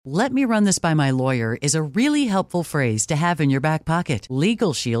"Let me run this by my lawyer" is a really helpful phrase to have in your back pocket.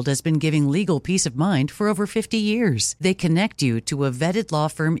 Legal Shield has been giving legal peace of mind for over 50 years. They connect you to a vetted law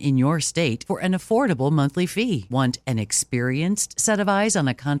firm in your state for an affordable monthly fee. Want an experienced set of eyes on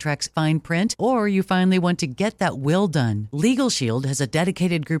a contract's fine print? Or you finally want to get that will done? Legal Shield has a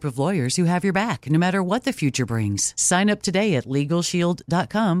dedicated group of lawyers who have your back, no matter what the future brings. Sign up today at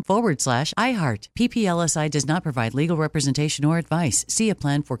LegalShield.com/iHeart. PPLSI does not provide legal representation or advice. See a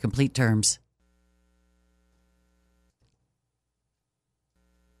plan for complete terms.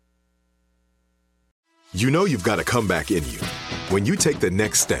 You know you've got a comeback in you. When you take the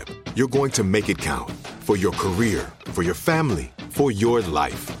next step, you're going to make it count. For your career, for your family, for your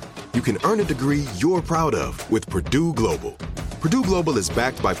life. You can earn a degree you're proud of with Purdue Global. Purdue Global is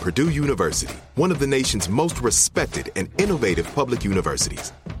backed by Purdue University, one of the nation's most respected and innovative public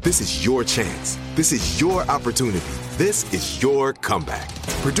universities. This is your chance. This is your opportunity. This is your comeback.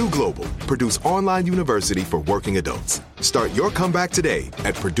 Purdue Global, Purdue's online university for working adults. Start your comeback today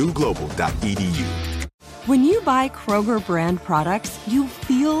at purdueglobal.edu. When you buy Kroger brand products, you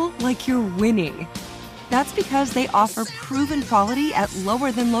feel like you're winning. That's because they offer proven quality at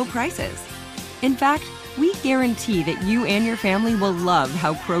lower than low prices. In fact, we guarantee that you and your family will love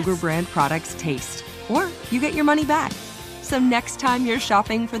how Kroger brand products taste, or you get your money back. So next time you're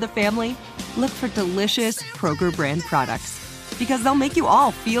shopping for the family, look for delicious Kroger brand products, because they'll make you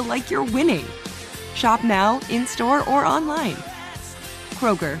all feel like you're winning. Shop now, in-store, or online.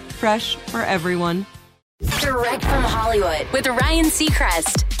 Kroger, fresh for everyone. Direct from Hollywood with Ryan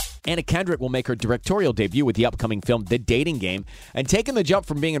Seacrest. Anna Kendrick will make her directorial debut with the upcoming film The Dating Game, and taking the jump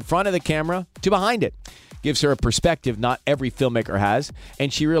from being in front of the camera to behind it gives her a perspective not every filmmaker has,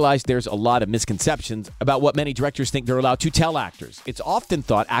 and she realized there's a lot of misconceptions about what many directors think they're allowed to tell actors. It's often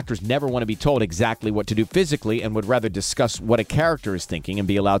thought actors never want to be told exactly what to do physically and would rather discuss what a character is thinking and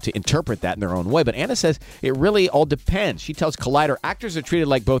be allowed to interpret that in their own way. But Anna says it really all depends. She tells Collider actors are treated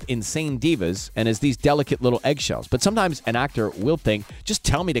like both insane divas and as these delicate little eggshells. But sometimes an actor will think, just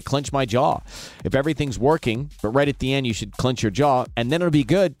tell me to clench my jaw. If everything's working, but right at the end you should clench your jaw, and then it'll be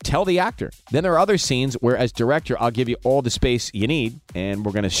good, tell the actor. Then there are other scenes where as director, I'll give you all the space you need, and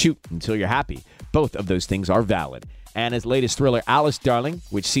we're going to shoot until you're happy. Both of those things are valid. Anna's latest thriller, Alice Darling,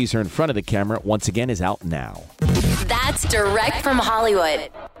 which sees her in front of the camera, once again is out now. That's Direct from Hollywood.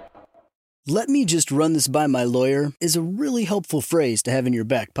 "Let me just run this by my lawyer" is a really helpful phrase to have in your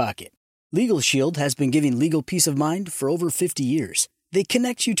back pocket. Legal Shield has been giving legal peace of mind for over 50 years. They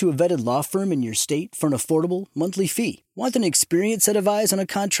connect you to a vetted law firm in your state for an affordable monthly fee. Want an experienced set of eyes on a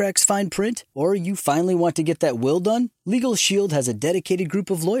contract's fine print? Or you finally want to get that will done? Legal Shield has a dedicated group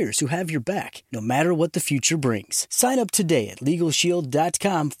of lawyers who have your back, no matter what the future brings. Sign up today at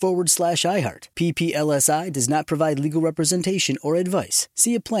LegalShield.com/iHeart. PPLSI does not provide legal representation or advice.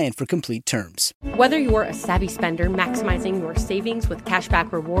 See a plan for complete terms. Whether you're a savvy spender maximizing your savings with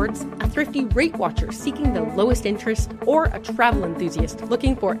cashback rewards, a thrifty rate watcher seeking the lowest interest, or a travel enthusiast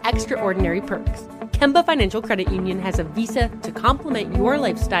looking for extraordinary perks, Kemba Financial Credit Union has a visa to complement your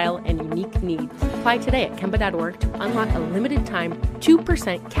lifestyle and unique needs. Apply today at Kemba.org to unlock a limited time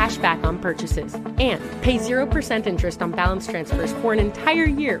 2% cash back on purchases and pay 0% interest on balance transfers for an entire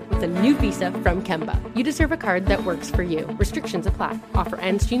year with a new visa from Kemba. You deserve a card that works for you. Restrictions apply. Offer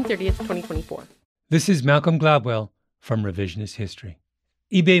ends June 30th, 2024. This is Malcolm Gladwell from Revisionist History.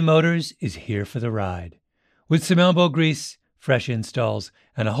 eBay Motors is here for the ride. With some elbow grease, fresh installs,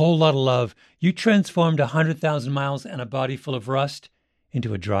 and a whole lot of love, you transformed 100,000 miles and a body full of rust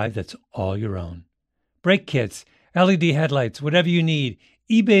into a drive that's all your own. Brake kits, LED headlights, whatever you need,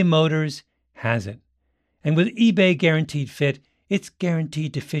 eBay Motors has it. And with eBay Guaranteed Fit, it's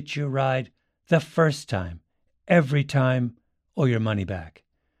guaranteed to fit your ride the first time, every time, or your money back.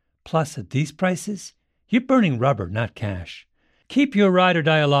 Plus, at these prices, you're burning rubber, not cash. Keep your ride or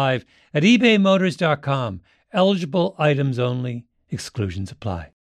die alive at ebaymotors.com. Eligible items only. Exclusions apply.